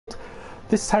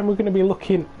this time we're going to be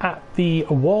looking at the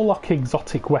Warlock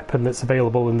exotic weapon that's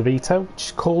available in the Vita, which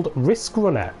is called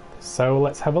Riskrunner. So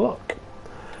let's have a look.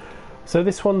 So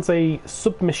this one's a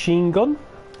submachine gun,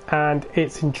 and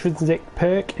its intrinsic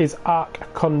perk is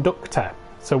Arc Conductor.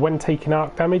 So when taking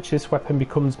arc damage, this weapon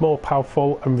becomes more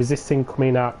powerful and resists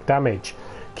incoming arc damage.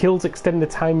 Kills extend the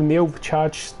time in the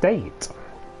overcharged state.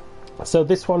 So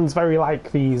this one's very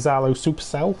like the Zalo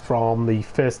Supercell from the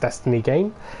first Destiny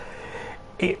game.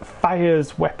 It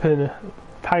fires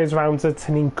rounds at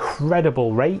an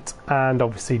incredible rate and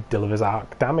obviously delivers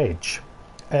arc damage.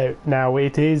 Now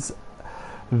it is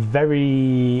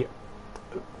very...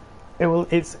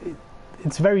 It's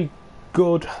very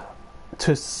good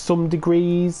to some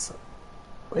degrees.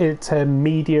 It's a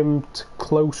medium to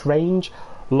close range.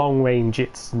 Long range,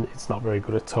 it's not very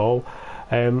good at all.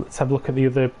 Let's have a look at the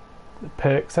other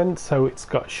perks then. So it's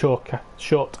got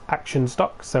short action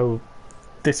stock, so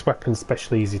this weapon's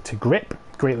especially easy to grip,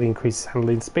 greatly increases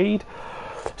handling speed.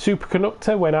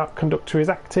 Superconductor, when Arc Conductor is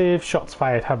active, shots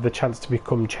fired have the chance to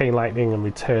become chain lightning and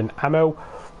return ammo.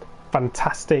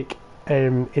 Fantastic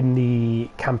in the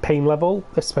campaign level,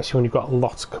 especially when you've got a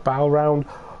lot of Cabal around.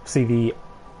 See, the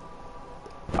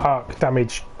arc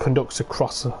damage conducts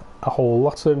across a whole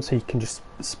lot of them, so you can just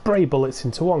spray bullets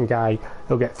into one guy,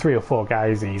 you'll get 3 or 4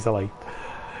 guys easily.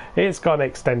 It's got an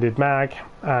extended mag,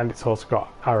 and it's also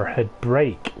got arrowhead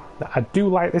break. I do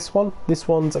like this one. This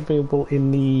one's available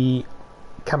in the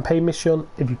campaign mission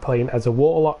if you're playing as a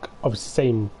Warlock.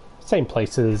 Obviously same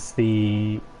place as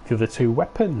the other 2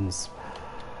 weapons.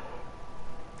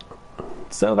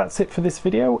 So that's it for this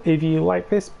video. If you like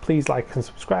this, please like and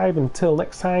subscribe. Until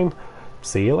next time,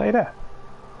 see you later.